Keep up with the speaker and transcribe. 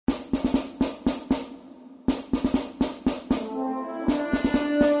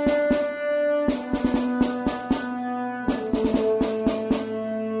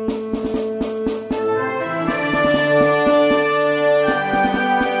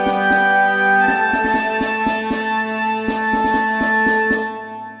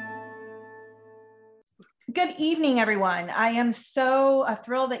evening, everyone. I am so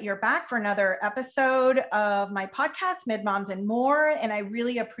thrilled that you're back for another episode of my podcast, Mid Moms and More. And I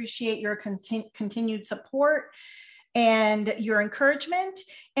really appreciate your continued support and your encouragement.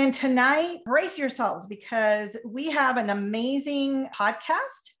 And tonight, brace yourselves because we have an amazing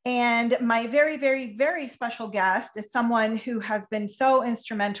podcast. And my very, very, very special guest is someone who has been so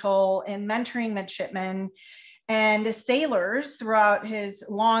instrumental in mentoring midshipmen and sailors throughout his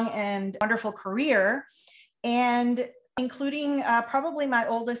long and wonderful career, and including probably my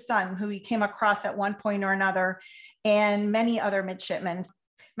oldest son, who he came across at one point or another, and many other midshipmen.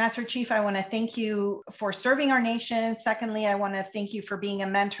 Master Chief, I want to thank you for serving our nation. Secondly, I want to thank you for being a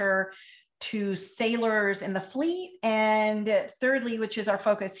mentor to sailors in the fleet. And thirdly, which is our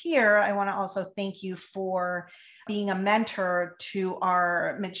focus here, I want to also thank you for being a mentor to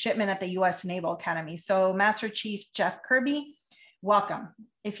our midshipmen at the U.S. Naval Academy. So Master Chief Jeff Kirby, welcome.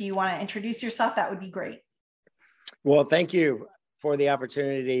 If you want to introduce yourself, that would be great. Well, thank you for the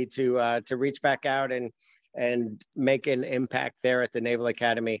opportunity to reach back out and make an impact there at the Naval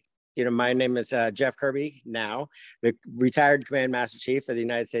Academy. You know, my name is Jeff Kirby, now the retired Command Master Chief of the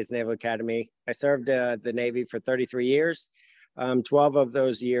United States Naval Academy. I served the Navy for 33 years. 12 of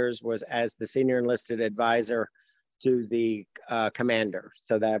those years was as the senior enlisted advisor to the commander.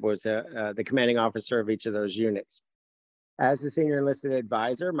 So that was the commanding officer of each of those units. As the senior enlisted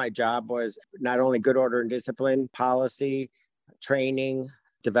advisor, my job was not only good order and discipline, policy, training,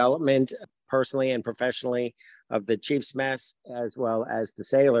 development, personally and professionally, of the chief's mess, as well as the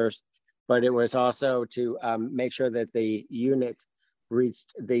sailors, but it was also to make sure that the unit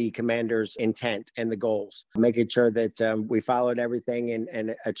reached the commander's intent and the goals, making sure that we followed everything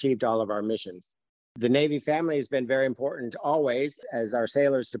and achieved all of our missions. The Navy family has been very important always. As our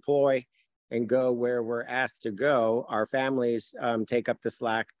sailors deploy and go where we're asked to go, our families take up the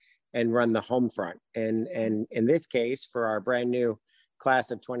slack and run the home front. And in this case, for our brand new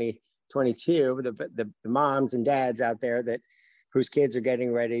class of 2022, the moms and dads out there whose kids are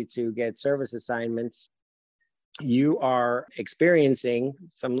getting ready to get service assignments, you are experiencing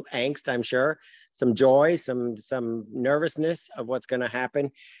some angst, I'm sure, some joy, some nervousness of what's going to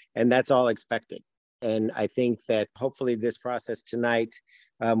happen, and that's all expected. And I think that hopefully this process tonight,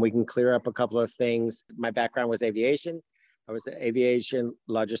 we can clear up a couple of things. My background was aviation. I was an aviation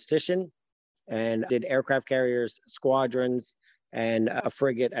logistician and did aircraft carriers, squadrons, and a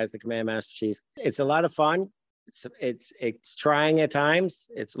frigate as the Command Master Chief. It's a lot of fun. It's trying at times.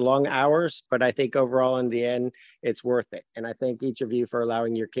 It's long hours, but I think overall in the end, it's worth it. And I thank each of you for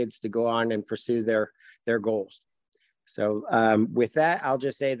allowing your kids to go on and pursue their goals. So with that, I'll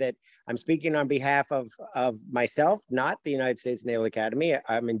just say that I'm speaking on behalf of myself, not the United States Naval Academy.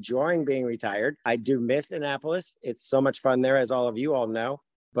 I'm enjoying being retired. I do miss Annapolis. It's so much fun there, as all of you all know.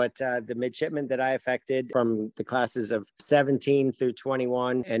 But the midshipmen that I affected from the classes of 17 through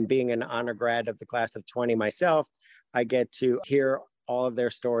 21, and being an honor grad of the class of 20 myself, I get to hear all of their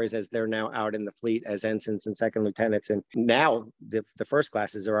stories as they're now out in the fleet as ensigns and second lieutenants. And now the first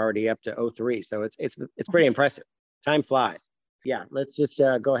classes are already up to 03. So it's pretty impressive. Time flies. Yeah, let's just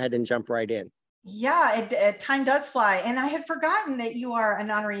go ahead and jump right in. Yeah, time does fly. And I had forgotten that you are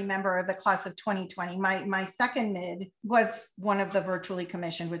an honorary member of the class of 2020. My second mid was one of the virtually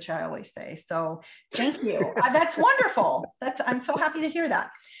commissioned, which I always say. So thank you. That's wonderful. I'm so happy to hear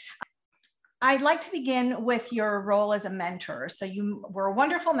that. I'd like to begin with your role as a mentor. So you were a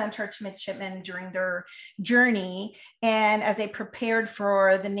wonderful mentor to midshipmen during their journey and as they prepared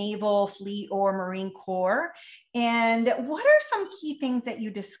for the Naval, Fleet, or Marine Corps. And what are some key things that you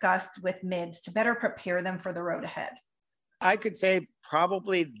discussed with mids to better prepare them for the road ahead? I could say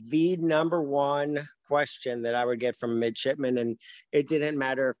probably the number one question that I would get from midshipmen, and it didn't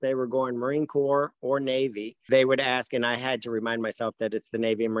matter if they were going Marine Corps or Navy, they would ask, and I had to remind myself that it's the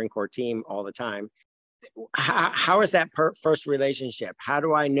Navy and Marine Corps team all the time. How is that first relationship? How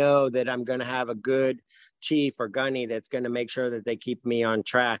do I know that I'm going to have a good chief or gunny that's going to make sure that they keep me on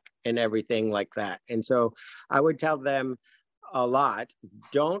track and everything like that? And so I would tell them a lot,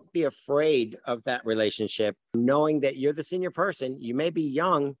 don't be afraid of that relationship, knowing that you're the senior person. You may be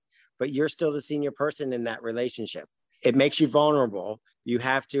young, but you're still the senior person in that relationship. It makes you vulnerable. You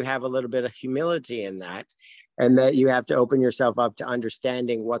have to have a little bit of humility in that, and that you have to open yourself up to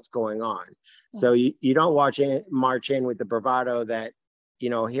understanding what's going on. So you don't march in with the bravado that, you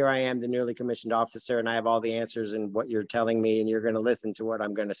know, here I am, the newly commissioned officer, and I have all the answers and what you're telling me, and you're going to listen to what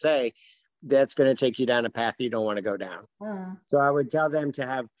I'm going to say. That's going to take you down a path you don't want to go down. So I would tell them to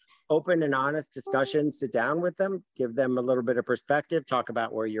have open and honest discussions, sit down with them, give them a little bit of perspective, talk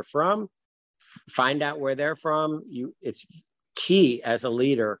about where you're from, find out where they're from. It's key as a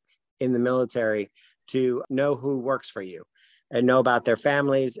leader in the military to know who works for you and know about their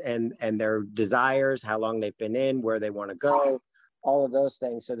families and their desires, how long they've been in, where they want to go, all of those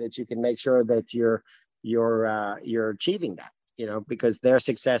things, so that you can make sure that you're achieving that, you know, because their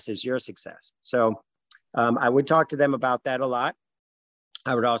success is your success. So I would talk to them about that a lot.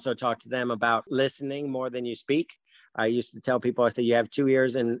 I would also talk to them about listening more than you speak. I used to tell people, I said, you have 2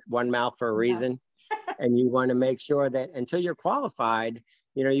 ears and 1 mouth for a reason. And you want to make sure that until you're qualified,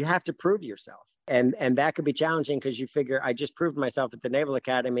 you know, you have to prove yourself. And that could be challenging because you figure, I just proved myself at the Naval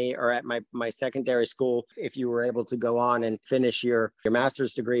Academy or at my secondary school. If you were able to go on and finish your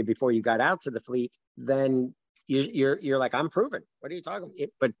master's degree before you got out to the fleet, then you're like, I'm proven. What are you talking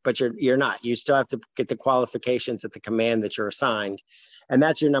about? But you're not. You still have to get the qualifications at the command that you're assigned. And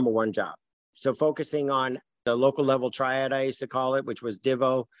that's your number one job. So focusing on the local level triad, I used to call it, which was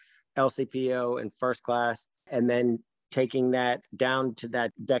DIVO, LCPO, and first class, and then taking that down to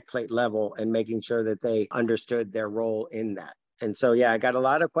that deck plate level and making sure that they understood their role in that. And so, yeah, I got a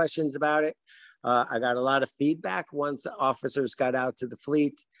lot of questions about it. I got a lot of feedback once the officers got out to the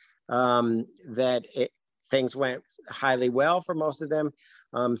fleet, things went highly well for most of them.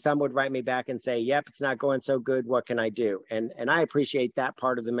 Some would write me back and say, yep, it's not going so good. What can I do? And I appreciate that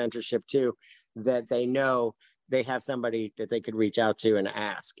part of the mentorship too, that they know they have somebody that they could reach out to and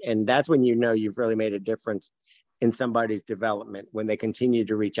ask. And that's when you know you've really made a difference in somebody's development, when they continue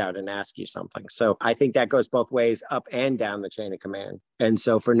to reach out and ask you something. So I think that goes both ways, up and down the chain of command. And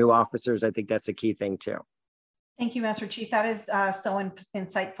so for new officers, I think that's a key thing too. Thank you, Master Chief. That is so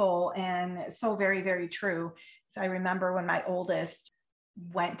insightful and so very, very true. So I remember when my oldest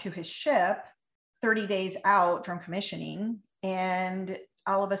went to his ship 30 days out from commissioning, and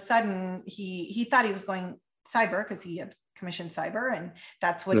all of a sudden he thought he was going cyber because he had commissioned cyber, and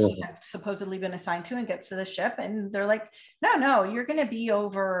that's what he had supposedly been assigned to, and gets to the ship and they're like, no, you're going to be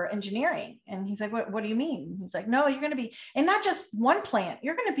over engineering. And he's like, what do you mean? He's like, no, you're going to be, and not just one plant,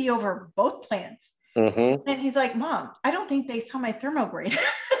 you're going to be over both plants. And he's like, Mom, I don't think they saw my thermograde.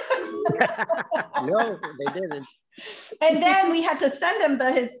 No, they didn't. And then we had to send him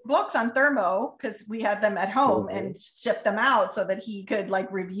his books on thermo, because we had them at home, and ship them out so that he could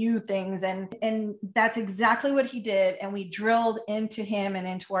like review things. And that's exactly what he did. And we drilled into him and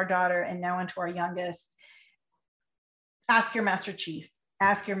into our daughter, and now into our youngest. Ask your Master Chief,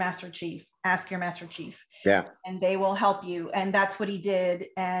 ask your Master Chief, ask your Master Chief. Yeah. And they will help you. And that's what he did.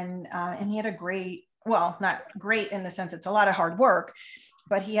 And he had a great, well, not great in the sense it's a lot of hard work,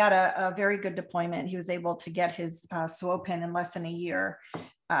 but he had a very good deployment. He was able to get his SWOPIN in less than a year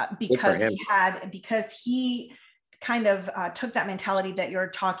because he kind of took that mentality that you're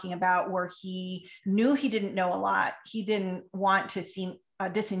talking about, where he knew he didn't know a lot. He didn't want to seem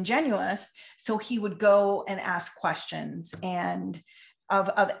disingenuous. So he would go and ask questions, and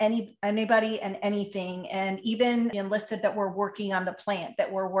of anybody and anything. And even enlisted that were working on the plant,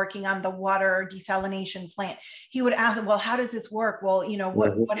 that were working on the water desalination plant, he would ask, well, how does this work? Well, you know,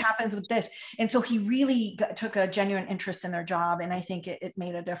 what happens with this? And so he really took a genuine interest in their job. And I think it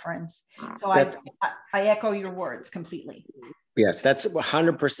made a difference. So I echo your words completely. Yes, that's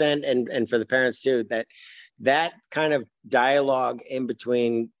 100%. And for the parents too, that kind of dialogue in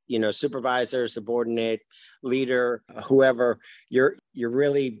between, you know, supervisor, subordinate, leader, whoever, you're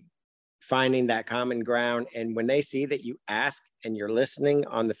really finding that common ground. And when they see that you ask and you're listening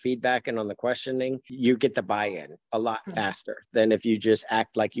on the feedback and on the questioning, you get the buy-in a lot faster than if you just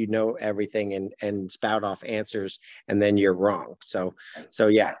act like you know everything and spout off answers and then you're wrong. So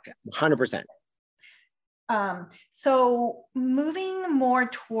yeah, 100%. So moving more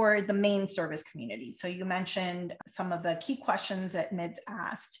toward the main service community. So you mentioned some of the key questions that MIDS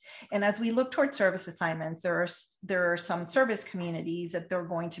asked. And as we look toward service assignments, there are some service communities that they're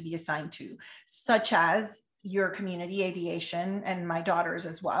going to be assigned to, such as your community, aviation, and my daughters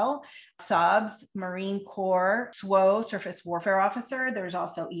as well, subs, Marine Corps, SWO, Surface Warfare Officer. There's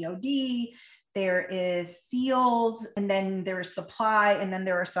also EOD. There is SEALs, and then there's supply, and then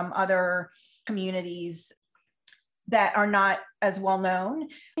there are some other communities that are not as well known.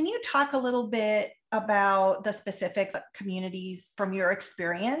 Can you talk a little bit about the specific communities from your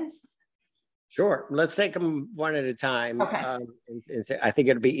experience? Sure. Let's take them one at a time. Okay. I think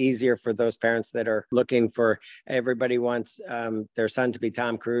it'll be easier for those parents that are looking for, everybody wants their son to be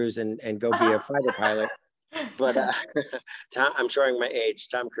Tom Cruise and go be a fighter pilot. But I'm showing my age,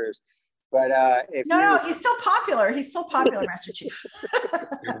 Tom Cruise. But no, he's still popular. He's still popular, Master Chief.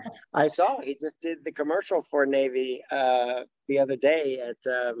 I saw he just did the commercial for Navy the other day at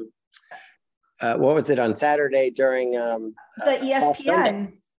what was it, on Saturday during the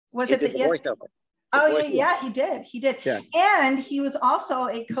ESPN? Was it the voiceover? Oh, yeah, he did. He did. Yeah. And he was also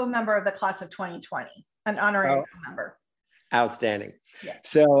a co-member of the class of 2020, an honorary co-member. Outstanding. Yeah.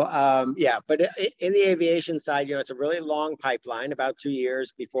 So, but in the aviation side, it's a really long pipeline, about 2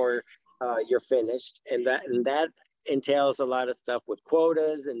 years before you're finished. And that entails a lot of stuff with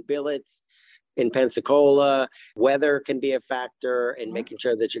quotas and billets in Pensacola. Weather can be a factor in making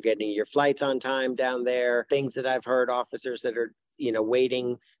sure that you're getting your flights on time down there. Things that I've heard, officers that are,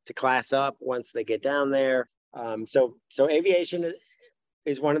 waiting to class up once they get down there. So aviation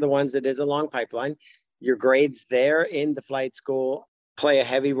is one of the ones that is a long pipeline. Your grades there in the flight school play a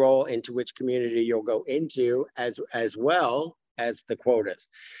heavy role into which community you'll go into, as well as the quotas.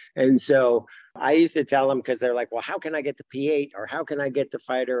 And so I used to tell them, because they're like, well, how can I get the P8, or how can I get the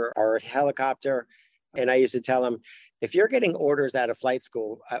fighter or helicopter? And I used to tell them, if you're getting orders out of flight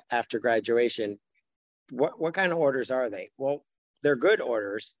school after graduation, what kind of orders are they? Well, they're good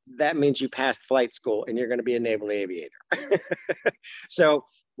orders. That means you passed flight school and you're going to be a naval aviator. So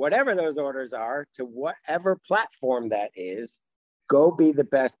whatever those orders are, to whatever platform that is, go be the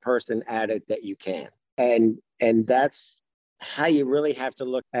best person at it that you can. And that's how you really have to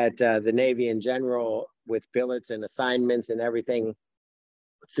look at the Navy in general, with billets and assignments and everything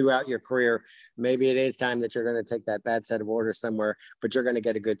throughout your career. Maybe it is time that you're going to take that bad set of orders somewhere, but you're going to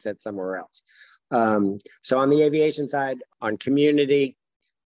get a good set somewhere else. So on the aviation side, on community,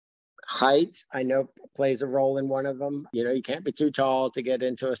 height, I know, plays a role in one of them. You can't be too tall to get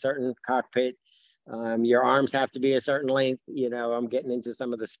into a certain cockpit. Your arms have to be a certain length. I'm getting into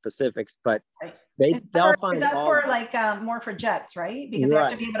some of the specifics, but they'll find. Is that for like more for jets, right? Because they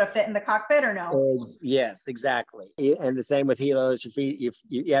have to be able to fit in the cockpit, or no? Yes, exactly. And the same with helos. Your feet,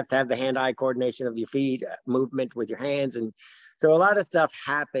 you have to have the hand-eye coordination of your feet, movement with your hands, and so a lot of stuff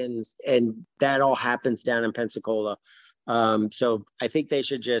happens, and that all happens down in Pensacola. So I think they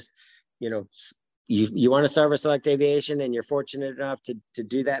should just, you want to serve or select aviation, and you're fortunate enough to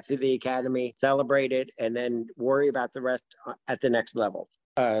do that through the academy, celebrate it, and then worry about the rest at the next level.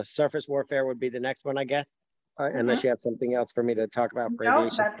 Surface warfare would be the next one, I guess, unless you have something else for me to talk about for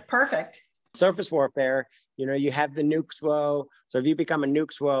aviation. That's perfect. Surface warfare, you have the nuke SWO. So if you become a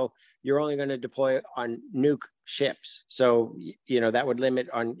nuke SWO, you're only going to deploy on nuke ships. So, that would limit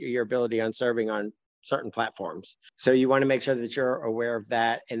on your ability on serving on certain platforms. So you want to make sure that you're aware of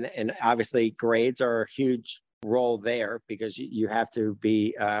that. And obviously grades are a huge role there, because you have to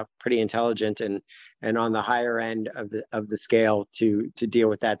be pretty intelligent and on the higher end of the scale to deal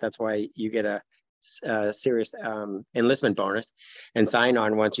with that. That's why you get a serious enlistment bonus and sign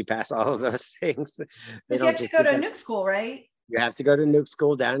on once you pass all of those things. You have to go to nuke school, right? You have to go to nuke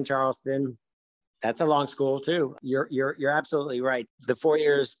school down in Charleston. That's a long school too. You're absolutely right. The 4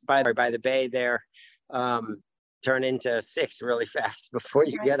 years by the bay there turn into 6 really fast before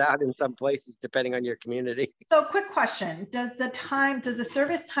you get out in some places, depending on your community. So quick question, does the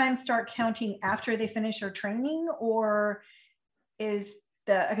service time start counting after they finish their training, or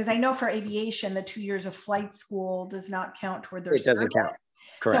because I know for aviation, the 2 years of flight school does not count toward their service. It doesn't count.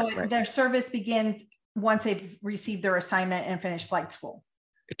 Correct. So their service begins once they've received their assignment and finished flight school.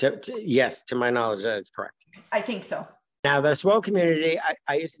 Yes, to my knowledge, that's correct. I think so. Now, the SWO community,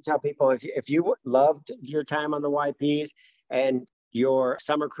 I used to tell people, if you loved your time on the YPs and your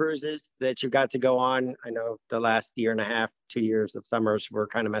summer cruises that you got to go on, I know the last year and a half, 2 years of summers were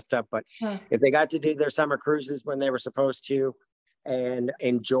kind of messed up, but if they got to do their summer cruises when they were supposed to and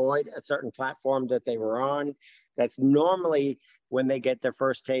enjoyed a certain platform that they were on, that's normally when they get their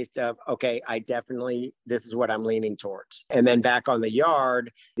first taste of, okay, this is what I'm leaning towards. And then back on the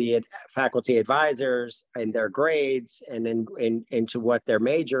yard, the faculty advisors and their grades and then into what their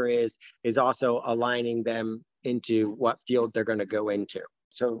major is also aligning them into what field they're going to go into.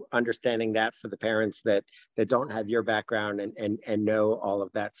 So understanding that for the parents that don't have your background and know all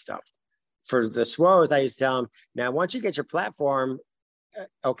of that stuff. For the SWOs, I used to tell them, now, once you get your platform,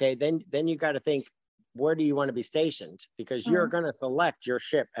 okay, then you got to think, where do you want to be stationed? Because you're going to select your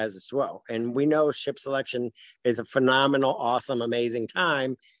ship as a SWO. And we know ship selection is a phenomenal, awesome, amazing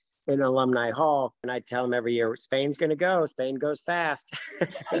time in Alumni Hall. And I tell them every year, Spain's going to go. Spain goes fast.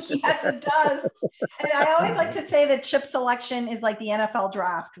 Yes, it does. And I always like to say that ship selection is like the NFL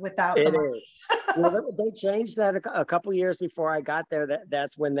draft without the money. Well, they changed that a couple years before I got there.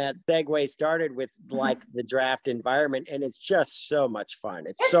 That's when that segue started with like the draft environment. And it's just so much fun.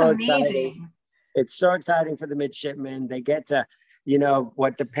 It's so amazing. Exciting. It's so exciting for the midshipmen. They get to,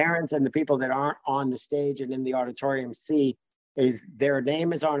 what the parents and the people that aren't on the stage and in the auditorium see is their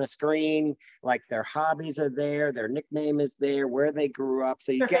name is on a screen, like their hobbies are there, their nickname is there, where they grew up.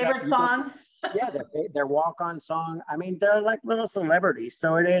 So you their favorite song. Yeah, their walk-on song. I mean, they're like little celebrities,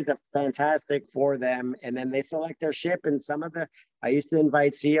 so it is a fantastic for them. And then they select their ship. And I used to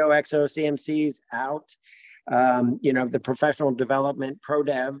invite COXO CMCs out. The professional development pro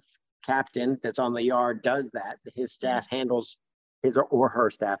dev captain that's on the yard does that. His staff handles his or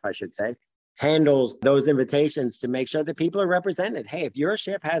her staff, I should say, handles those invitations to make sure that people are represented. Hey, if your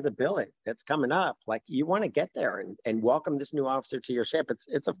ship has a billet that's coming up, like you want to get there and welcome this new officer to your ship.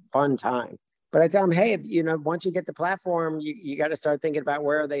 It's a fun time. But I tell them, hey, once you get the platform, you got to start thinking about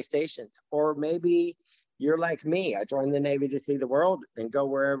where are they stationed? Or maybe you're like me. I joined the Navy to see the world and go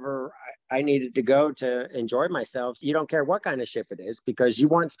wherever I needed to go to enjoy myself. You don't care what kind of ship it is because you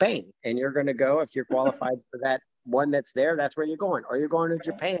want Spain and you're going to go if you're qualified for that one that's there, that's where you're going. Or you're going to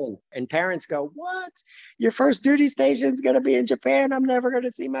Japan. And parents go, what? Your first duty station is going to be in Japan? I'm never going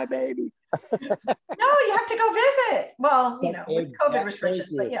to see my baby. No, you have to go visit. Well, with COVID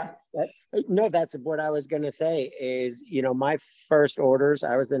restrictions, but yeah. No, that's what I was going to say is, my first orders,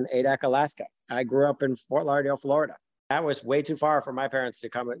 I was in Adak, Alaska. I grew up in Fort Lauderdale, Florida. That was way too far for my parents to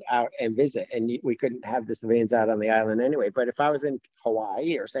come out and visit. And we couldn't have the civilians out on the island anyway. But if I was in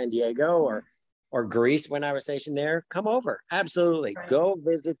Hawaii or San Diego or Greece when I was stationed there, come over. Absolutely. Right. Go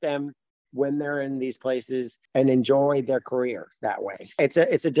visit them when they're in these places and enjoy their career that way. It's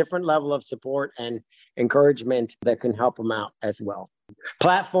a different level of support and encouragement that can help them out as well.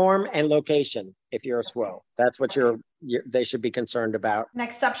 Platform and location, if you're a SWO, that's what they should be concerned about.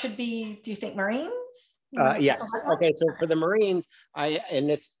 Next up should be, do you think Marines? Yes. Okay. So for the Marines,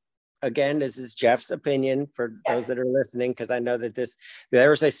 this is Jeff's opinion for those that are listening, because I know that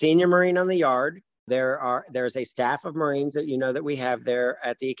there's a senior Marine on the yard. There's a staff of Marines that we have there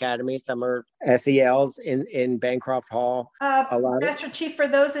at the Academy. Some are SELs in Bancroft Hall. Master Chief, for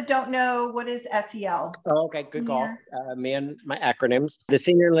those that don't know, what is SEL? Oh, okay, good call. Me and my acronyms. The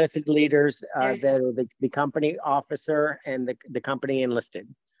senior enlisted leaders that are the company officer and the company enlisted.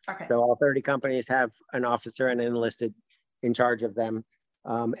 Okay. So all 30 companies have an officer and an enlisted in charge of them.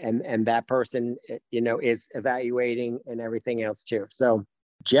 And that person, is evaluating and everything else too. So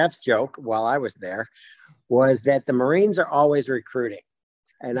Jeff's joke while I was there was that the Marines are always recruiting.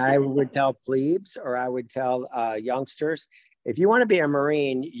 And I would tell plebes, or I would tell youngsters, if you want to be a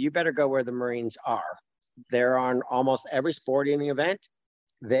Marine, you better go where the Marines are. They're on almost every sporting event.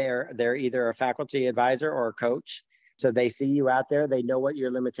 They're either a faculty advisor or a coach. So they see you out there. They know what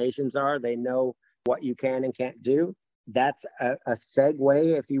your limitations are. They know what you can and can't do. That's a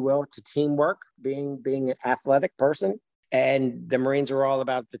segue, if you will, to teamwork, being an athletic person. And the Marines are all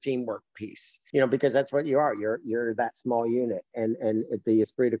about the teamwork piece, because that's what you are. You're that small unit, and the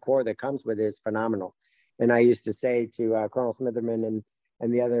esprit de corps that comes with it is phenomenal. And I used to say to Colonel Smitherman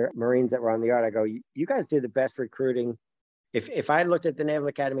and the other Marines that were on the yard, I go, you guys do the best recruiting. If I looked at the Naval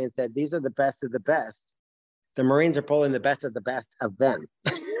Academy and said, these are the best of the best, the Marines are pulling the best of them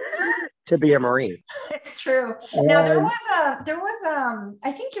to be a Marine. It's true. Now there was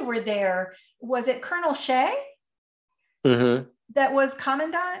I think you were there. Was it Colonel Shea? Mm-hmm. That was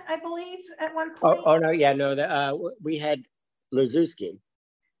commandant, I believe, at one point. Oh no, yeah, no. We had Lazewski,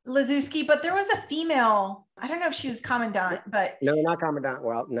 but there was a female. I don't know if she was commandant, but no, not commandant.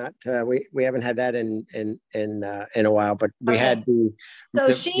 Well, not we haven't had that in a while, but we had the.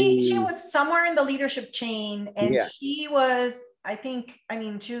 So she was somewhere in the leadership chain, and she was.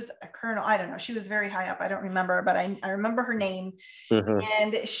 She was a colonel. I don't know. She was very high up. I don't remember, but I remember her name. Mm-hmm.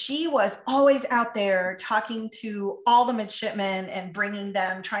 And she was always out there talking to all the midshipmen and bringing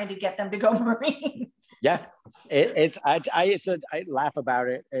them, trying to get them to go Marines. Yeah, I laugh about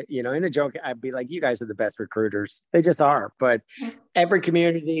it, in a joke. I'd be like, you guys are the best recruiters. They just are. But every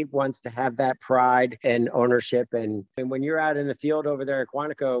community wants to have that pride and ownership. And when you're out in the field over there at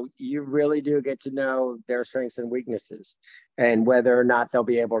Quantico, you really do get to know their strengths and weaknesses and whether or not they'll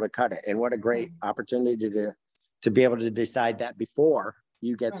be able to cut it. And what a great opportunity to be able to decide that before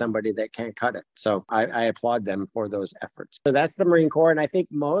you get somebody that can't cut it. So I applaud them for those efforts. So that's the Marine Corps. And I think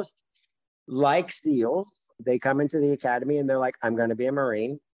most, like SEALs, they come into the academy and they're like, I'm going to be a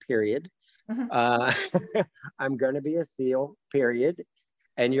Marine, period. Mm-hmm. I'm going to be a SEAL, period.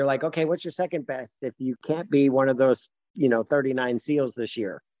 And you're like, okay, what's your second best? If you can't be one of those, 39 SEALs this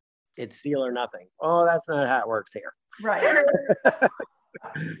year, it's SEAL or nothing. Oh, that's not how it works here. Right.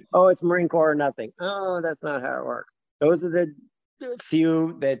 Oh, it's Marine Corps or nothing. Oh, that's not how it works. Those are the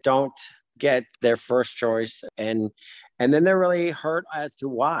few that don't get their first choice, and then they're really hurt as to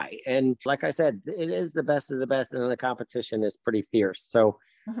why. And like I said, it is the best of the best, and the competition is pretty fierce. So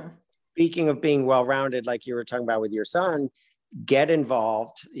speaking of being well-rounded, like you were talking about with your son, get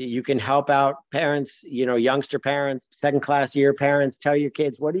involved. You can help out parents, youngster parents, second class year parents. Tell your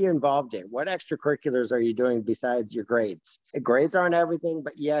kids, what are you involved in? What extracurriculars are you doing besides your grades? Grades aren't everything,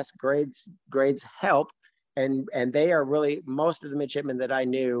 but yes, grades help. And they are really, most of the midshipmen that I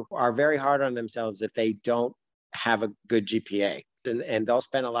knew are very hard on themselves if they don't have a good GPA. And they'll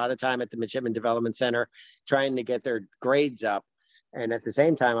spend a lot of time at the Midshipman Development Center trying to get their grades up. And at the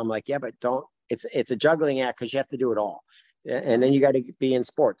same time, I'm like, yeah, but it's a juggling act because you have to do it all. And then you got to be in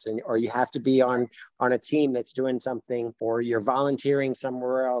sports, or you have to be on a team that's doing something, or you're volunteering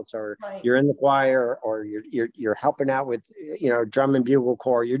somewhere else, or Right. you're in the choir, or you're helping out with, drum and bugle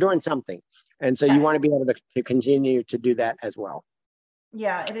corps. You're doing something. And so you want to be able to continue to do that as well.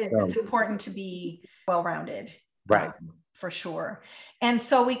 Yeah, it is. So, it's important to be well-rounded. Right. For sure. And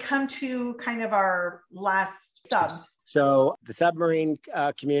so we come to kind of our last subs. So the submarine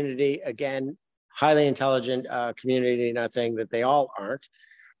community, again, highly intelligent community, not saying that they all aren't,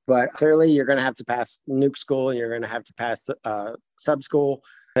 but clearly you're going to have to pass nuke school, and you're going to have to pass sub school,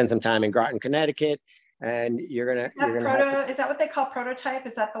 spend some time in Groton, Connecticut. And you're gonna is that what they call prototype?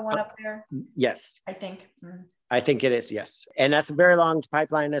 Is that the one up there? Yes. I think. I think it is, yes. And that's a very long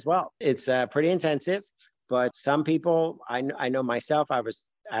pipeline as well. It's pretty intensive, but some people, I know myself, I was,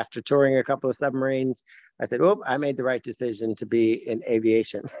 after touring a couple of submarines, I said, oh, I made the right decision to be in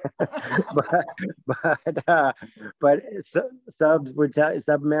aviation. but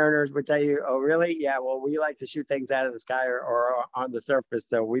submariners would tell you, oh, really? Yeah, well, we like to shoot things out of the sky or on the surface,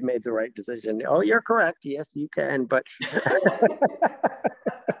 so we made the right decision. Oh, you're correct. Yes, you can, but...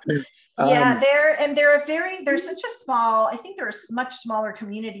 Yeah, they're such a small, I think they're a much smaller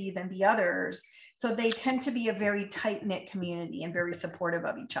community than the others. So they tend to be a very tight-knit community and very supportive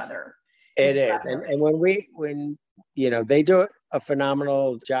of each other. It is. And when they do a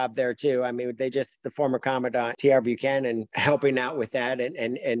phenomenal job there too. I mean, the former Commandant T.R. Buchanan helping out with that.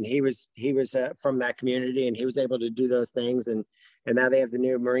 And he was from that community, and he was able to do those things. And now they have the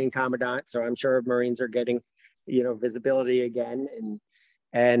new Marine Commandant. So I'm sure Marines are getting, visibility again.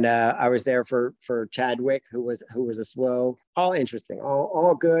 And I was there for Chadwick, who was a SWO. All interesting,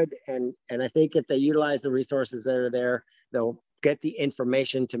 all good. And I think if they utilize the resources that are there, they'll get the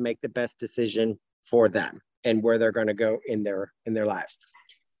information to make the best decision for them and where they're going to go in their lives.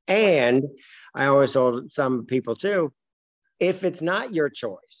 And I always told some people too, if it's not your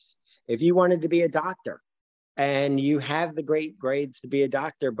choice, if you wanted to be a doctor and you have the great grades to be a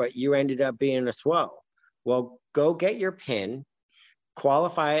doctor, but you ended up being a SWO, well, go get your PIN,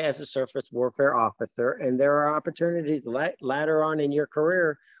 qualify as a surface warfare officer, and there are opportunities later on in your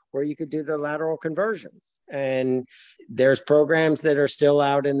career where you could do the lateral conversions. And there's programs that are still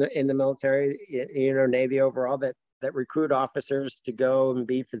out in the military, Navy overall, that recruit officers to go and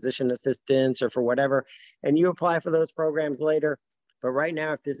be physician assistants or for whatever, and you apply for those programs later. But right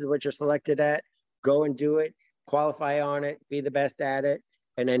now, if this is what you're selected at, go and do it, qualify on it, be the best at it,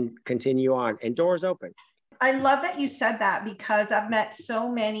 and then continue on, and doors open. I love that you said that, because I've met so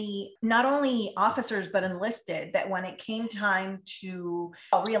many, not only officers, but enlisted, that when it came time to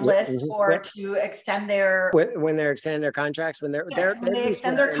re-enlist or to extend when they're extending their contracts, when they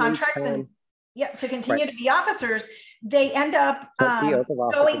extend their contracts and to continue to be officers, they end up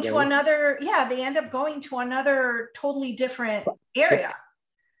going to another, they end up going to another totally different area.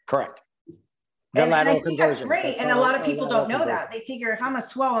 Correct. And I think that's great. And a lot of people don't know that. They figure if I'm a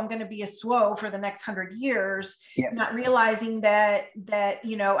SWO, I'm going to be a SWO for the next 100 years, not realizing that,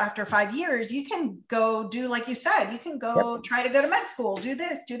 after 5 years, you can go do, like you said, you can go try to go to med school, do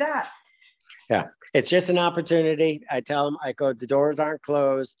this, do that. Yeah, it's just an opportunity. I tell them, the doors aren't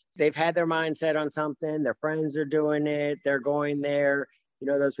closed. They've had their mind set on something. Their friends are doing it. They're going there.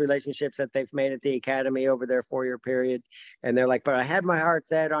 Those relationships that they've made at the academy over their 4-year period. And they're like, but I had my heart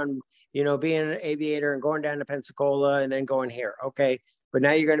set on, being an aviator and going down to Pensacola and then going here. Okay, but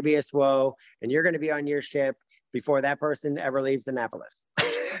now you're going to be a SWO and you're going to be on your ship before that person ever leaves Annapolis.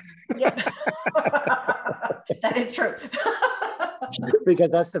 Yeah, that is true.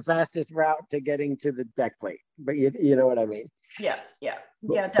 Because that's the fastest route to getting to the deck plate. But you know what I mean? Yeah,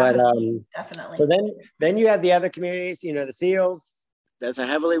 definitely. Definitely. So then you have the other communities, the SEALs. That's a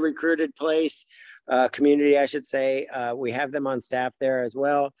heavily recruited place, community, I should say. We have them on staff there as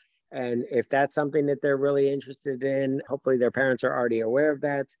well. And if that's something that they're really interested in, hopefully their parents are already aware of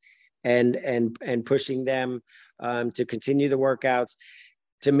that and pushing them to continue the workouts.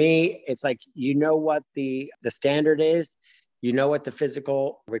 To me, it's like, what the standard is, what the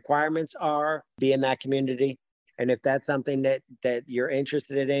physical requirements are, be in that community. And if that's something that you're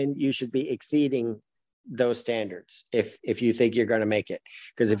interested in, you should be exceeding those standards if you think you're going to make it.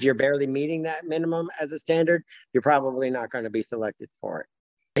 Because if you're barely meeting that minimum as a standard, you're probably not going to be selected for it.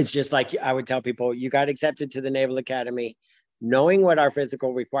 It's just like I would tell people, you got accepted to the Naval Academy knowing what our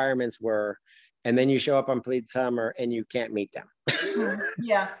physical requirements were, and then you show up on fleet summer and you can't meet them.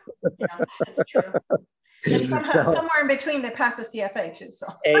 Yeah, that's true. And somewhere in between, they pass the CFA too. So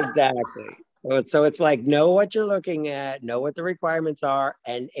exactly. So it's like, know what you're looking at, know what the requirements are,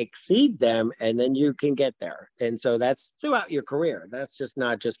 and exceed them, and then you can get there. And so that's throughout your career. That's just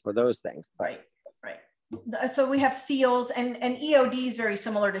not just for those things. Right. So we have SEALs, and EOD is very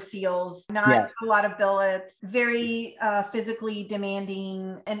similar to SEALs, not Yes. a lot of billets, very physically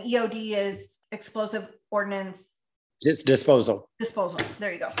demanding. And EOD is explosive ordnance. Just disposal.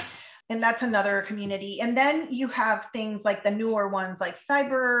 There you go. And that's another community. And then you have things like the newer ones, like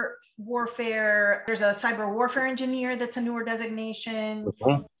cyber warfare. There's a cyber warfare engineer that's a newer designation.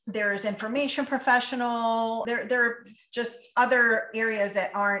 Mm-hmm. There's information professional. There are just other areas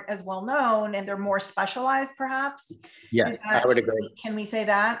that aren't as well known, and they're more specialized, perhaps. Yes, I would agree. Can we say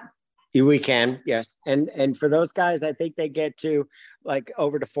that? We can, yes. And for those guys, I think they get to like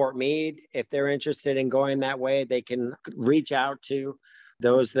over to Fort Meade. If they're interested in going that way, they can reach out to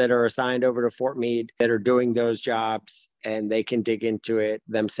those that are assigned over to Fort Meade that are doing those jobs, and they can dig into it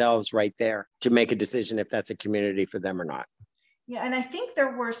themselves right there to make a decision if that's a community for them or not. Yeah, and I think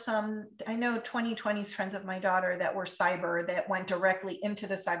there were some, I know 2020's friends of my daughter that were cyber that went directly into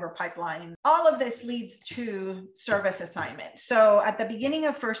the cyber pipeline. All of this leads to service assignment. So at the beginning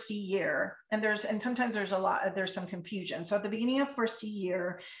of first year, and sometimes there's some confusion. So at the beginning of first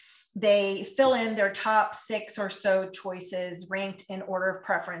year, they fill in their top 6 or so choices ranked in order of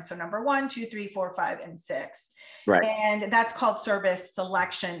preference. So number 1, 2, 3, 4, 5, and 6. Right. And that's called service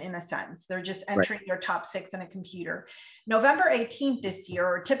selection in a sense. They're just entering their top 6 in a computer. November 18th this year,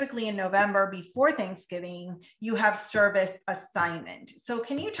 or typically in November before Thanksgiving, you have service assignment. So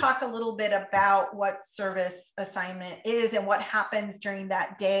can you talk a little bit about what service assignment is and what happens during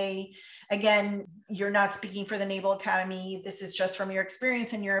that day? Again, you're not speaking for the Naval Academy. This is just from your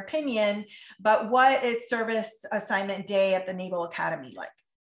experience and your opinion, but what is service assignment day at the Naval Academy like?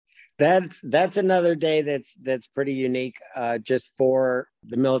 That's another day that's pretty unique, just for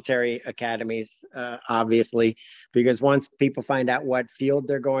the military academies, obviously, because once people find out what field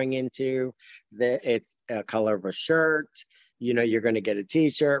they're going into, it's a color of a shirt. You know, you're going to get a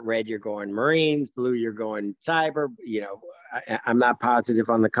T-shirt. Red, you're going Marines. Blue, you're going cyber. You know, I'm not positive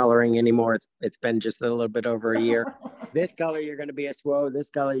on the coloring anymore. It's been just a little bit over a year. This color, you're going to be a SWO.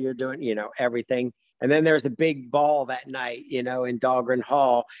 This color, you're doing, you know, everything. And then there's a big ball that night, you know, in Dahlgren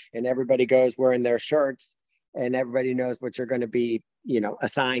Hall, and everybody goes wearing their shirts, and everybody knows what you're going to be, you know,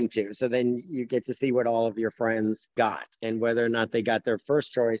 assigned to. So then you get to see what all of your friends got and whether or not they got their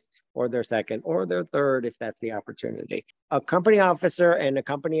first choice or their second or their third, if that's the opportunity. A company officer and a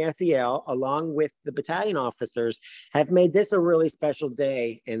company SEL, along with the battalion officers, have made this a really special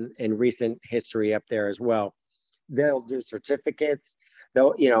day in recent history up there as well. They'll do certificates.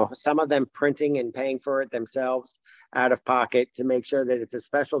 They'll, you know, some of them printing and paying for it themselves out of pocket to make sure that it's a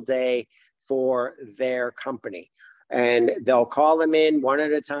special day for their company. And they'll call them in one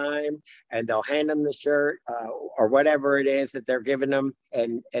at a time, and they'll hand them the shirt or whatever it is that they're giving them.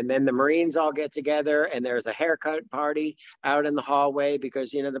 And then the Marines all get together, and there's a haircut party out in the hallway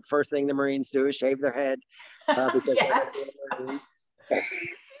because, you know, the first thing the Marines do is shave their head. Because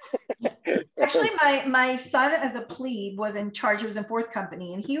Actually, my son as a plebe was in charge. He was in 4th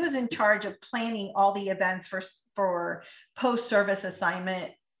Company, and he was in charge of planning all the events for post-service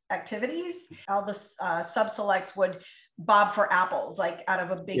assignment activities. All the sub-selects would bob for apples, like out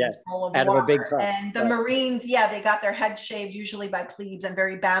of a big bowl of water. Of a big truck. And the Marines, they got their heads shaved usually by plebes, and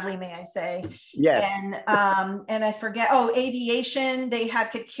very badly, may I say. Yes. And I forget, aviation, they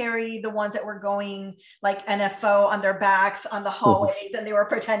had to carry the ones that were going like NFO on their backs on the hallways, and they were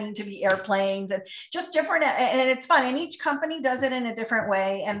pretending to be airplanes, and just different. And it's fun. And each company does it in a different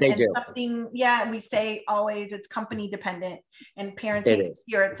way. And something, we say always it's company dependent, and parents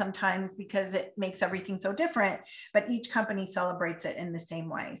hear it sometimes because it makes everything so different, but each company celebrates it in the same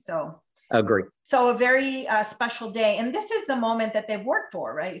way. So agree. So a very special day. And this is the moment that they've worked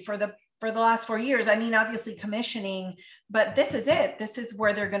for, right? For the last 4 years. I mean, obviously commissioning, but this is it. This is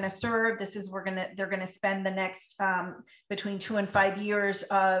where they're going to serve. This is where they're going to spend the next between 2 and 5 years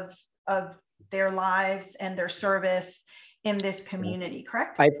of their lives and their service in this community,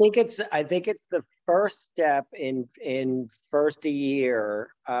 correct? I think it's the first step in first year,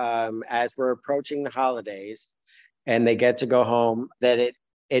 as we're approaching the holidays and they get to go home, that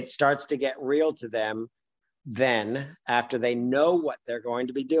it starts to get real to them then, after they know what they're going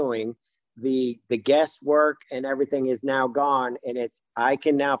to be doing, the guesswork and everything is now gone, and I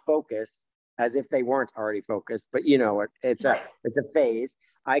can now focus as if they weren't already focused, but it's a phase.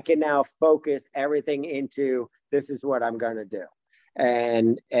 I can now focus everything into this is what I'm going to do.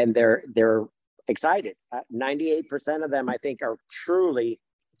 And they're excited. 98% of them, I think, are truly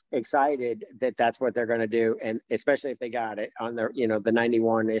excited that that's what they're going to do. And especially if they got it on their, the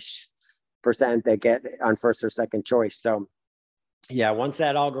 91-ish% that get on first or second choice. So yeah, once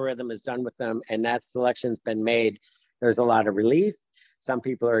that algorithm is done with them and that selection's been made, there's a lot of relief. Some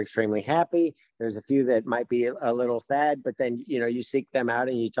people are extremely happy. There's a few that might be a little sad, but then, you seek them out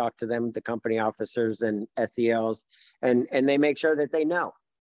and you talk to them, the company officers and SELs, and they make sure that they know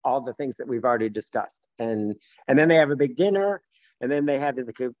all the things that we've already discussed. And then they have a big dinner, and then they have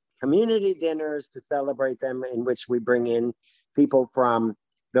the community dinners to celebrate them, in which we bring in people from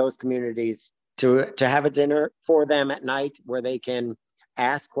those communities to have a dinner for them at night where they can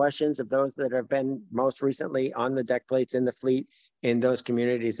ask questions of those that have been most recently on the deck plates in the fleet in those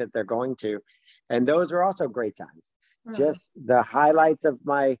communities that they're going to. And those are also great times. Mm-hmm. Just the highlights of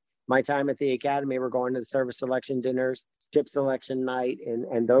my time at the Academy were going to the service selection dinners, ship selection night,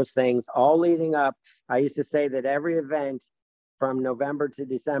 and those things all leading up. I used to say that every event from November to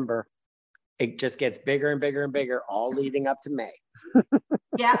December, it just gets bigger and bigger and bigger, all leading up to May.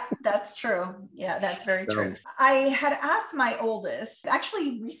 Yeah, that's true. Yeah, that's very true. I had asked my oldest,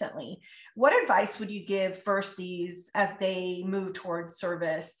 actually recently, what advice would you give firsties as they move towards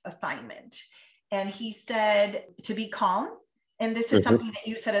service assignment? And he said to be calm. And this is something that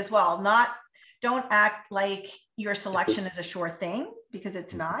you said as well. Don't act like your selection is a sure thing, because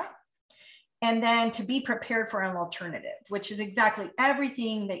it's not. And then to be prepared for an alternative, which is exactly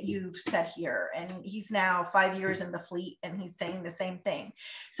everything that you've said here. And he's now 5 years in the fleet and he's saying the same thing.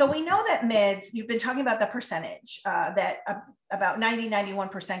 So we know that mids, you've been talking about the percentage that about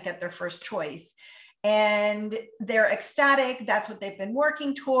 91% get their first choice. And they're ecstatic. That's what they've been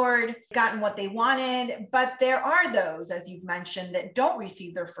working toward, gotten what they wanted. But there are those, as you've mentioned, that don't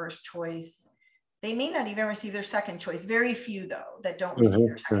receive their first choice. They may not even receive their second choice. Very few, though, that don't receive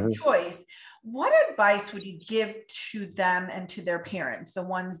their second choice. What advice would you give to them and to their parents, the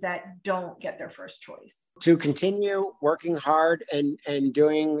ones that don't get their first choice? To continue working hard and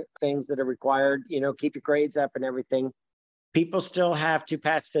doing things that are required, keep your grades up and everything. People still have to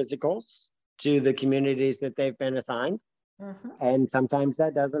pass physicals to the communities that they've been assigned. Mm-hmm. And sometimes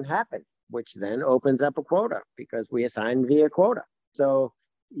that doesn't happen, which then opens up a quota because we assign via quota. So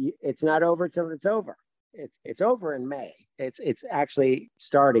it's not over till it's over. It's over in May. It's actually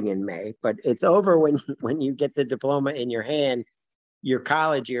starting in May, but it's over when you get the diploma in your hand. Your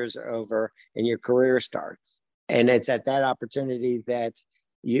college years are over and your career starts. And it's at that opportunity that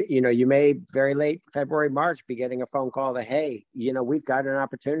you may very late February, March be getting a phone call that, hey, we've got an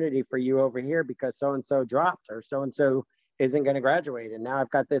opportunity for you over here because so-and-so dropped or so-and-so isn't going to graduate. And now I've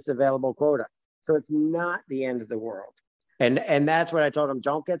got this available quota. So it's not the end of the world. And that's what I told them.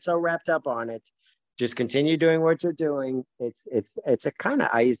 Don't get so wrapped up on it. Just continue doing what you're doing. It's a kind of,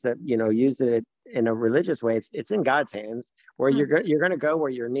 I used to, use it in a religious way. It's in God's hands where you're going to go where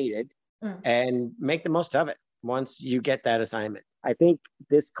you're needed and make the most of it once you get that assignment. I think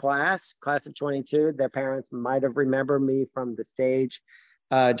this class of 22, their parents might have remembered me from the stage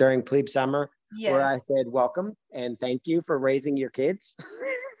during plebe summer, where I said, welcome and thank you for raising your kids.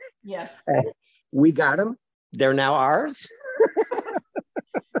 Yes. We got them. They're now ours.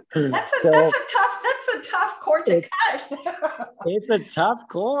 That's a tough cord to cut. It's a tough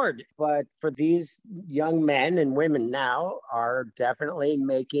cord, but for these young men and women now are definitely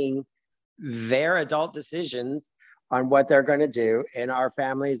making their adult decisions on what they're going to do. And our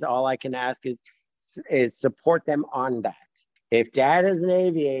families, all I can ask is support them on that. If dad is an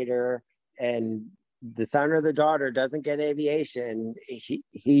aviator and the son or the daughter doesn't get aviation,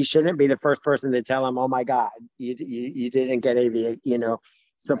 he shouldn't be the first person to tell him, oh my God, you didn't get aviation,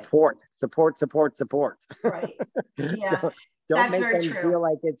 support. Right. Yeah. don't make them feel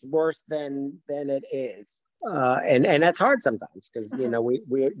like it's worse than it is. And that's hard sometimes because,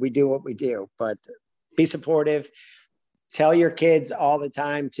 we do what we do, but be supportive. Tell your kids all the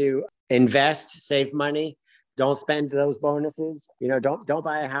time to invest, save money. Don't spend those bonuses. Don't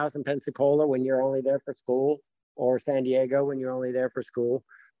buy a house in Pensacola when you're only there for school, or San Diego when you're only there for school.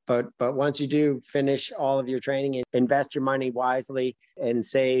 But once you do finish all of your training, invest your money wisely and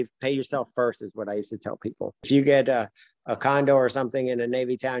save. Pay yourself first is what I used to tell people. If you get a condo or something in a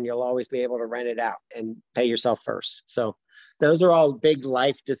Navy town, you'll always be able to rent it out and pay yourself first. So those are all big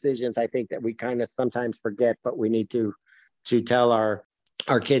life decisions, I think, that we kind of sometimes forget, but we need to tell our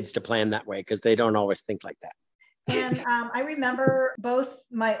kids to plan that way because they don't always think like that. And I remember both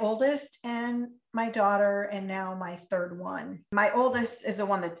my oldest and my daughter, and now my third one. My oldest is the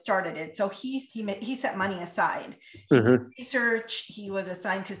one that started it. So he set money aside. He did research. He was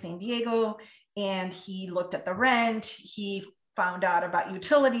assigned to San Diego, and he looked at the rent. He found out about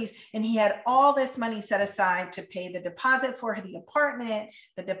utilities, and he had all this money set aside to pay the deposit for the apartment,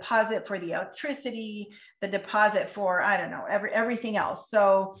 the deposit for the electricity, the deposit for, I don't know, everything else.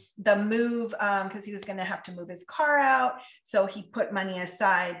 So the move, because he was going to have to move his car out. So he put money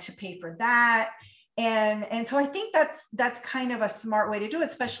aside to pay for that. And so I think that's kind of a smart way to do it,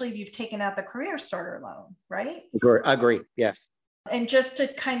 especially if you've taken out the career starter loan, right? Agree. Yes. And just to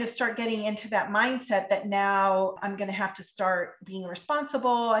kind of start getting into that mindset that now I'm going to have to start being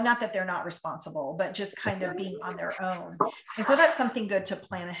responsible, and not that they're not responsible, but just kind of being on their own. And so that's something good to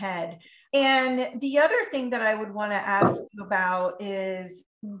plan ahead. And the other thing that I would want to ask you about is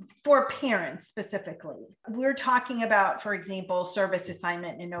for parents specifically. We're talking about, for example, service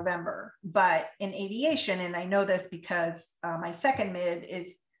assignment in November, but in aviation, and I know this because my second mid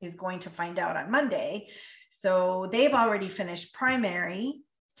is going to find out on Monday. So they've already finished primary,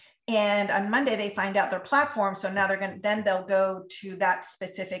 and on Monday they find out their platform. So now they'll go to that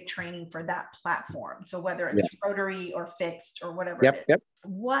specific training for that platform. So whether it's rotary or fixed or whatever it is.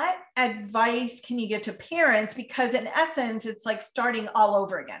 What advice can you give to parents? Because in essence, it's like starting all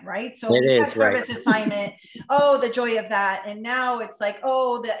over again, right? So we have service assignment, the joy of that. And now it's like,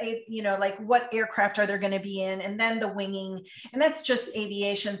 like what aircraft are they going to be in? And then the winging, and that's just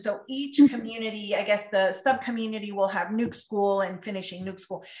aviation. So each community, I guess the sub-community will have nuke school and finishing nuke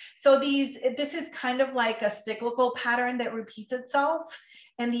school. So this is kind of like a cyclical pattern that repeats itself.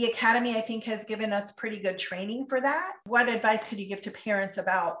 And the Academy, I think, has given us pretty good training for that. What advice could you give to parents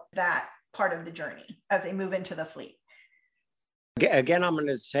about that part of the journey as they move into the fleet? Again, I'm going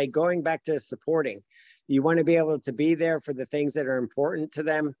to say, going back to supporting, you want to be able to be there for the things that are important to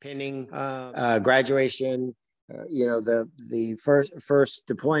them, pinning, graduation, the first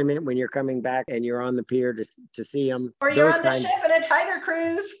deployment when you're coming back and you're on the pier to see them. Or you're on the ship in a Tiger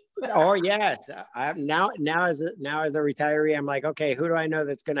cruise. Oh yes, now as a retiree, I'm like, okay, who do I know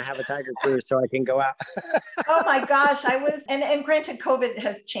that's going to have a Tiger cruise so I can go out? Oh my gosh, and granted, COVID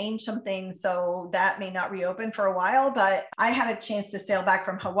has changed some things, so that may not reopen for a while. But I had a chance to sail back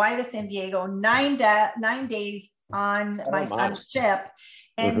from Hawaii to San Diego, 9 days on my son's ship,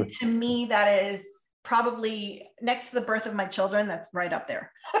 and to me, that is probably next to the birth of my children. That's right up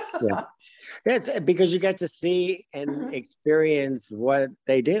there. It's because you get to see and experience what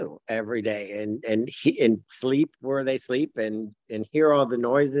they do every day, and sleep where they sleep, and hear all the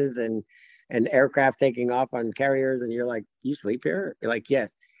noises and aircraft taking off on carriers, and you're like, you sleep here? You're like,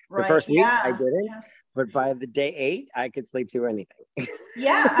 yes. The first week I didn't, but by the day 8 I could sleep through anything.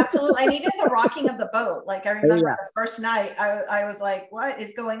 Yeah, absolutely. And even the rocking of the boat, like I remember the first night I was like, what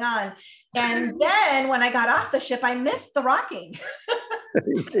is going on? And then when I got off the ship, I missed the rocking.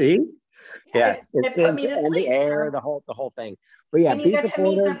 See? Yes, it's in the air, the whole thing. But yeah, and you get to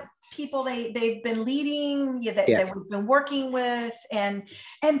meet the people they've been leading, that we've been working with, and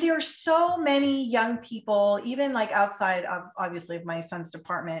there's so many young people, even like outside of obviously of my son's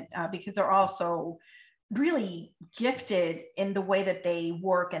department, because they're also really gifted in the way that they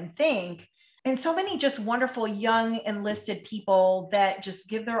work and think. And so many just wonderful young enlisted people that just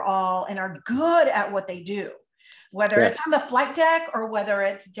give their all and are good at what they do, whether it's on the flight deck or whether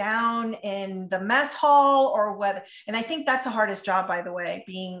it's down in the mess hall and I think that's the hardest job, by the way,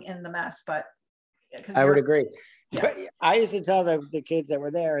 being in the mess, but I would agree. Yeah. But I used to tell the kids that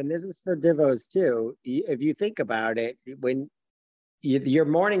were there, and this is for divos too, if you think about it, when your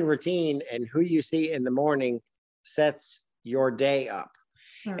morning routine and who you see in the morning sets your day up.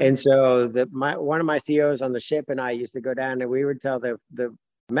 And so one of my COs on the ship and I used to go down, and we would tell the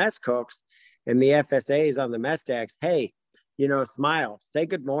mess cooks and the FSAs on the mess decks, hey, smile, say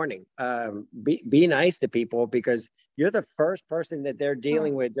good morning, be nice to people, because you're the first person that they're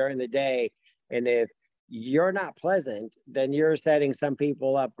dealing with during the day. And if you're not pleasant, then you're setting some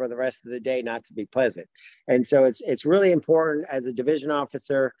people up for the rest of the day not to be pleasant. And so it's really important as a division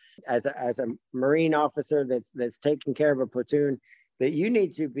officer, as a Marine officer that's taking care of a platoon, that you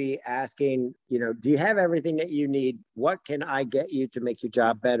need to be asking, do you have everything that you need? What can I get you to make your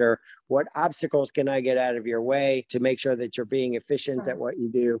job better? What obstacles can I get out of your way to make sure that you're being efficient at what you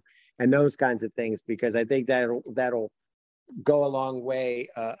do? And those kinds of things, because I think that'll go a long way,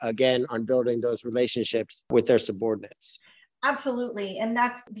 again, on building those relationships with their subordinates. Absolutely. And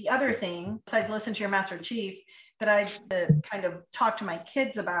that's the other thing, besides listen to your Master Chief, that I kind of talk to my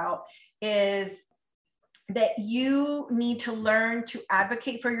kids about, is that you need to learn to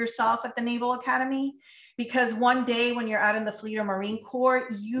advocate for yourself at the Naval Academy, because one day when you're out in the Fleet or Marine Corps,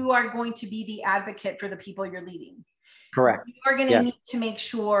 you are going to be the advocate for the people you're leading. Correct. You are going to need to make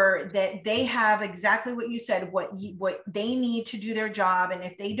sure that they have exactly what you said, what they need to do their job. And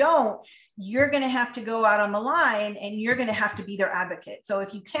if they don't, you're going to have to go out on the line and you're going to have to be their advocate. So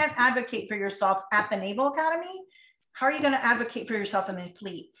if you can't advocate for yourself at the Naval Academy, how are you going to advocate for yourself in the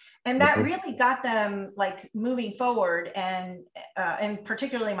fleet? And that really got them like moving forward, and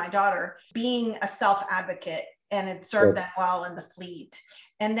particularly my daughter being a self-advocate, and it served them well in the fleet.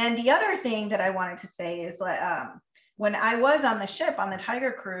 And then the other thing that I wanted to say is when I was on the ship on the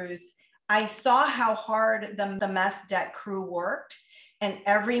Tiger Cruise, I saw how hard the mess deck crew worked. And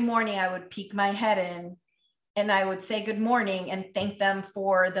every morning I would peek my head in and I would say good morning and thank them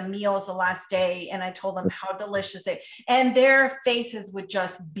for the meals the last day. And I told them how delicious and their faces would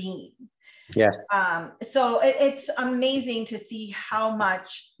just beam. Yes. So it's amazing to see how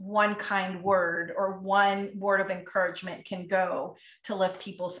much one kind word or one word of encouragement can go to lift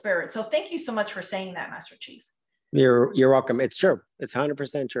people's spirits. So thank you so much for saying that, Master Chief. You're welcome. It's true. It's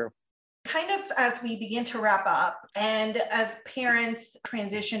 100% true. Kind of as we begin to wrap up and as parents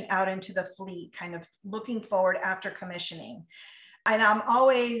transition out into the fleet, kind of looking forward after commissioning. And I'm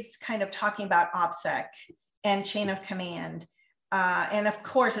always kind of talking about OPSEC and chain of command. And of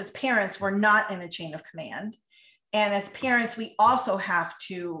course, as parents, we're not in a chain of command. And as parents, we also have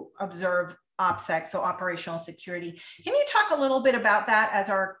to observe OPSEC, so operational security. Can you talk a little bit about that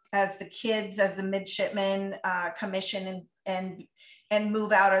as the kids, as the midshipmen commission and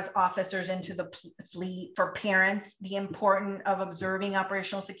move out as officers into the fleet, for parents, the importance of observing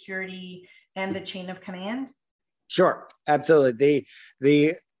operational security and the chain of command? Sure, absolutely.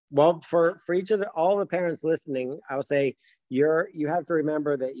 Well, for each of all the parents listening, I would say you have to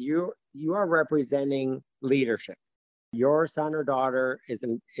remember that you are representing leadership. Your son or daughter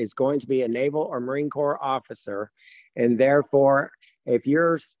is going to be a Naval or Marine Corps officer, and therefore, if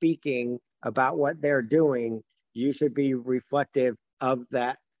you're speaking about what they're doing, you should be reflective of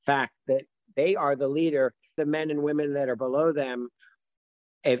that fact that they are the leader. The men and women that are below them,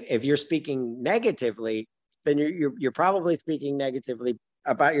 if you're speaking negatively, then you're probably speaking negatively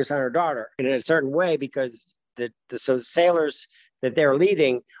about your son or daughter in a certain way, because so sailors that they're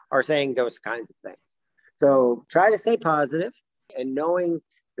leading are saying those kinds of things. So try to stay positive, and knowing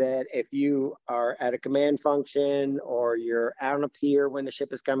that if you are at a command function or you're out on a pier when the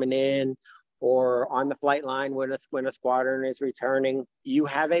ship is coming in, or on the flight line when a squadron is returning, you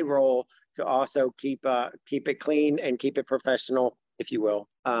have a role to also keep it clean and keep it professional, if you will.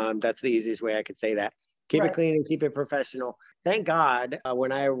 That's the easiest way I could say that. Keep it clean and keep it professional. Thank God,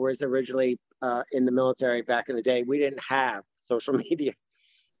 when I was originally in the military back in the day, we didn't have social media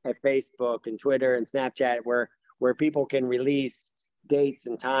at Facebook and Twitter and Snapchat where people can release dates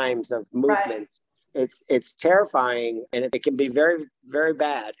and times of movements. It's terrifying, and it can be very, very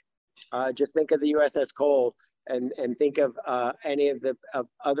bad. Just think of the USS Cole and think of any of the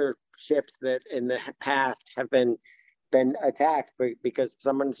other ships that in the past have been attacked because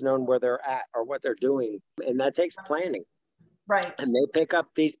someone's known where they're at or what they're doing. And that takes planning. Right. And they pick up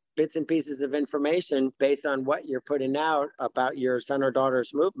these bits and pieces of information based on what you're putting out about your son or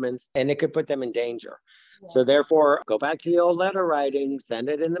daughter's movements, and it could put them in danger. Yeah. So therefore, go back to the old letter writing, send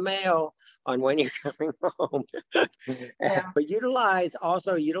it in the mail on when you're coming home. Yeah. But utilize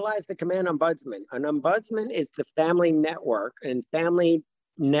the command ombudsman. An ombudsman is the family network, and family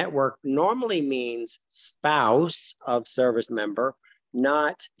network normally means spouse of service member,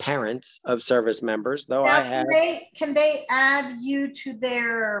 not parents of service members, though now, can they add you to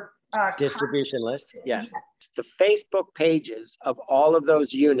their distribution list? Yes. The Facebook pages of all of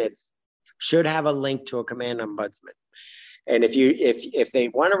those units should have a link to a command ombudsman. And if they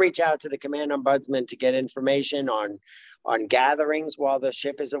want to reach out to the command ombudsman to get information on gatherings while the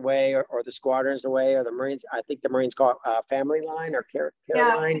ship is away or the squadron is away, or the Marines, I think the Marines call it family line or care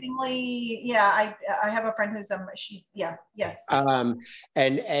line. Family. Yeah, I have a friend who's she's yes. And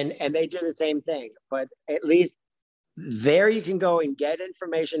they do the same thing, but at least there you can go and get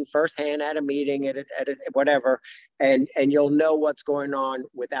information firsthand at a meeting, at whatever, and you'll know what's going on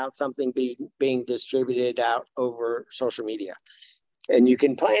without something being distributed out over social media. And you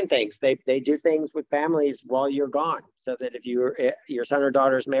can plan things. They do things with families while you're gone, so that if your son or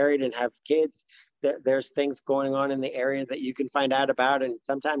daughter's married and have kids, there's things going on in the area that you can find out about. And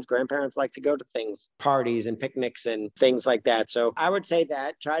sometimes grandparents like to go to things, parties and picnics and things like that. So I would say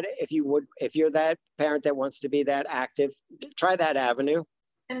that if you're that parent that wants to be that active, try that avenue.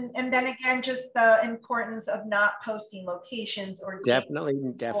 And then again, just the importance of not posting locations or definitely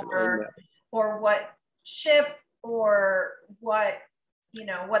or what ship or what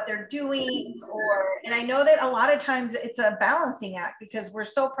what they're doing, and I know that a lot of times it's a balancing act because we're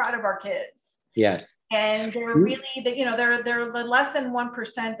so proud of our kids. Yes. And they're really they're the less than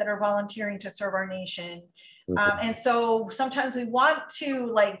 1% that are volunteering to serve our nation. And so sometimes we want to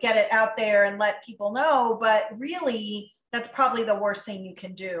like get it out there and let people know, but really that's probably the worst thing you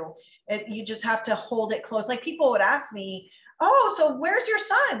can do. You just have to hold it close. Like people would ask me, oh, so where's your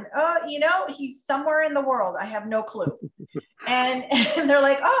son? He's somewhere in the world. I have no clue. and they're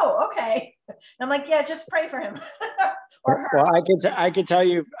like, oh, okay. And I'm like, yeah, just pray for him. Well, I can tell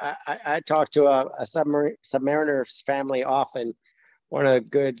you, I talk to a submariner's family often. One of the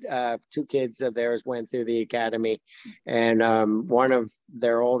good 2 kids of theirs went through the academy, and one of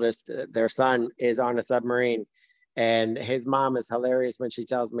their oldest, their son, is on a submarine. And his mom is hilarious when she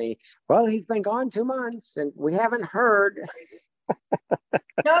tells me, well, he's been gone 2 months and we haven't heard.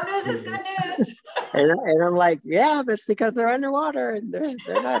 No news is good news. and I'm like, yeah, but it's because they're underwater and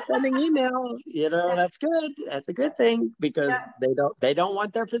they're not sending emails. That's good. That's a good thing because they don't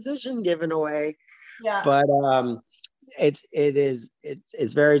want their position given away. Yeah. But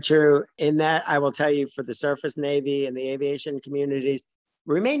it's very true in that. I will tell you, for the surface Navy and the aviation communities,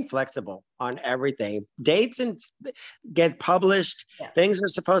 remain flexible on everything. Dates and get published. Yes. Things are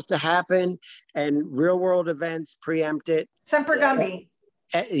supposed to happen, and real world events preempt it. Semper Gumby.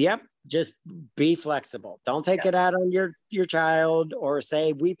 Yep. Just be flexible. Don't take it out on your child or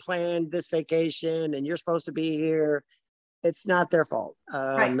say, we planned this vacation and you're supposed to be here. It's not their fault.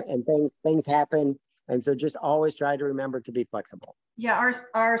 Right. And things happen. And so just always try to remember to be flexible. Yeah.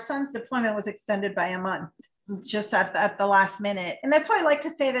 Our son's deployment was extended by a month, just at the last minute. And that's why I like to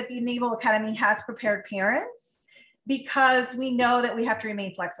say that the Naval Academy has prepared parents, because we know that we have to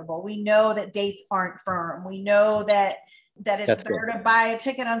remain flexible. We know that dates aren't firm. We know that it's That's better good. To buy a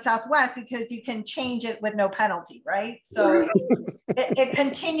ticket on Southwest because you can change it with no penalty, right? So it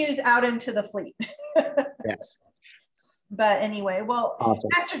continues out into the fleet. Yes. But anyway, well, awesome.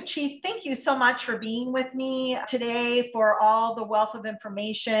 Master Chief, thank you so much for being with me today, for all the wealth of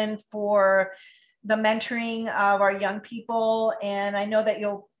information, for the mentoring of our young people. And I know that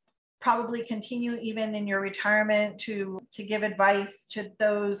you'll probably continue even in your retirement to give advice to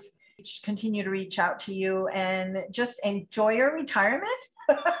those continue to reach out to you, and just enjoy your retirement.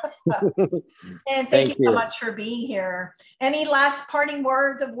 And thank you so much for being here. Any last parting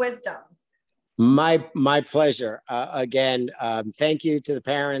words of wisdom? My pleasure. Again, thank you to the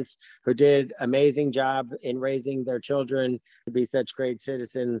parents who did amazing job in raising their children to be such great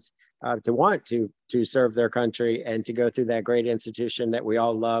citizens, to want to serve their country and to go through that great institution that we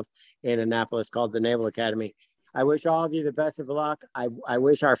all love in Annapolis called the Naval Academy. I wish all of you the best of luck. I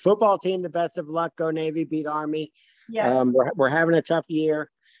wish our football team the best of luck. Go Navy, beat Army. Yes. We're having a tough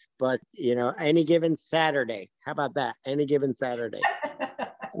year, but any given Saturday. How about that? Any given Saturday.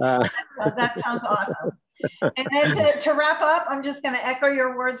 Well, that sounds awesome. And then to wrap up, I'm just going to echo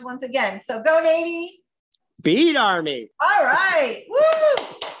your words once again. So go Navy. Beat Army. All right.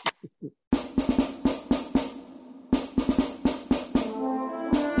 Woo!